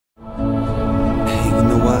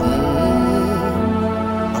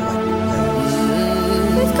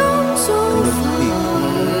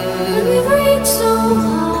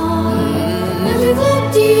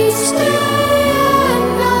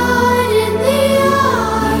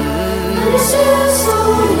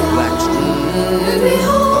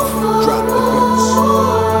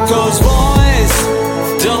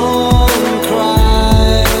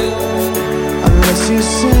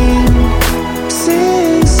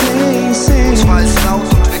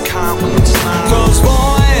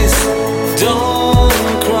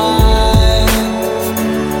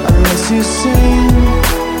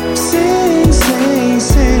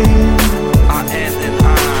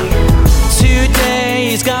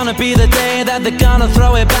gonna be the day that they're gonna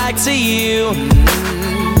throw it back to you.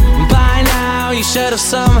 By now you should have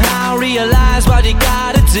somehow realized what you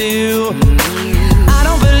gotta do. I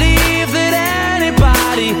don't believe that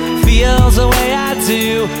anybody feels the way I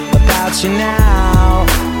do about you now.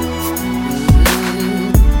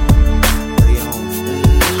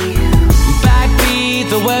 Backbeat,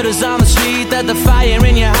 the word is on the street that the fire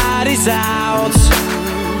in your heart is out.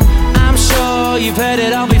 I'm sure you've heard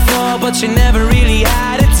it all before, but you never really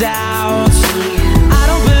had a doubt. I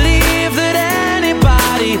don't believe that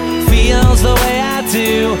anybody feels the way I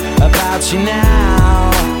do about you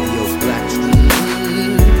now. Yo, Black,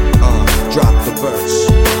 drop the verse.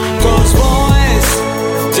 'Cause boys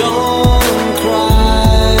don't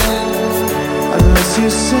cry Unless you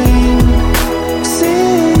sing,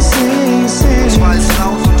 sing, sing, sing. Zwei ist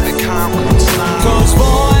laut und wir kamen uns nah. 'Cause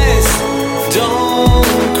boys don't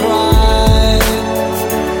cry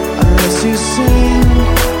Unless you sing,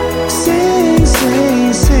 sing,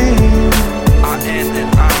 sing, sing.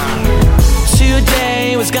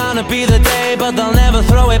 Today was gonna be the day, but they'll never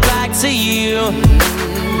throw it back to you.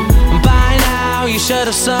 By now you should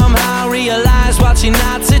have somehow realized what you're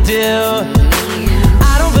not to do.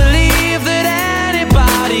 I don't believe that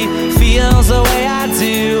anybody feels the way I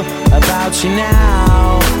do about you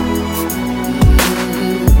now.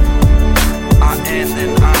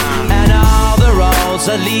 And all the roads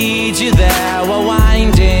that lead you there were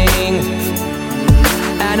winding,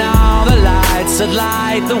 and all the lights that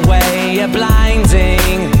light the way are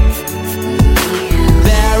blinding.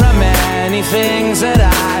 There are many things that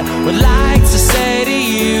I would like to say to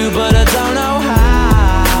you, but I don't know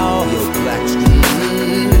how. Yo, Black,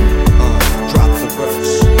 drop the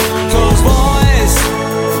verse. 'Cause boys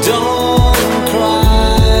don't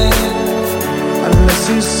cry Unless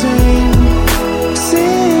you sing,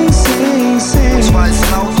 sing, sing, sing. Zwei ist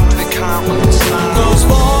laut und wir kamen uns nah. 'Cause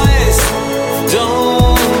boys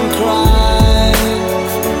don't cry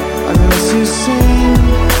Unless you sing,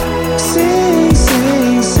 sing,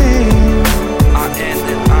 sing, sing.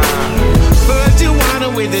 First you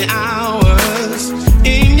wander with the hours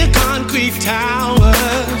in your concrete tower.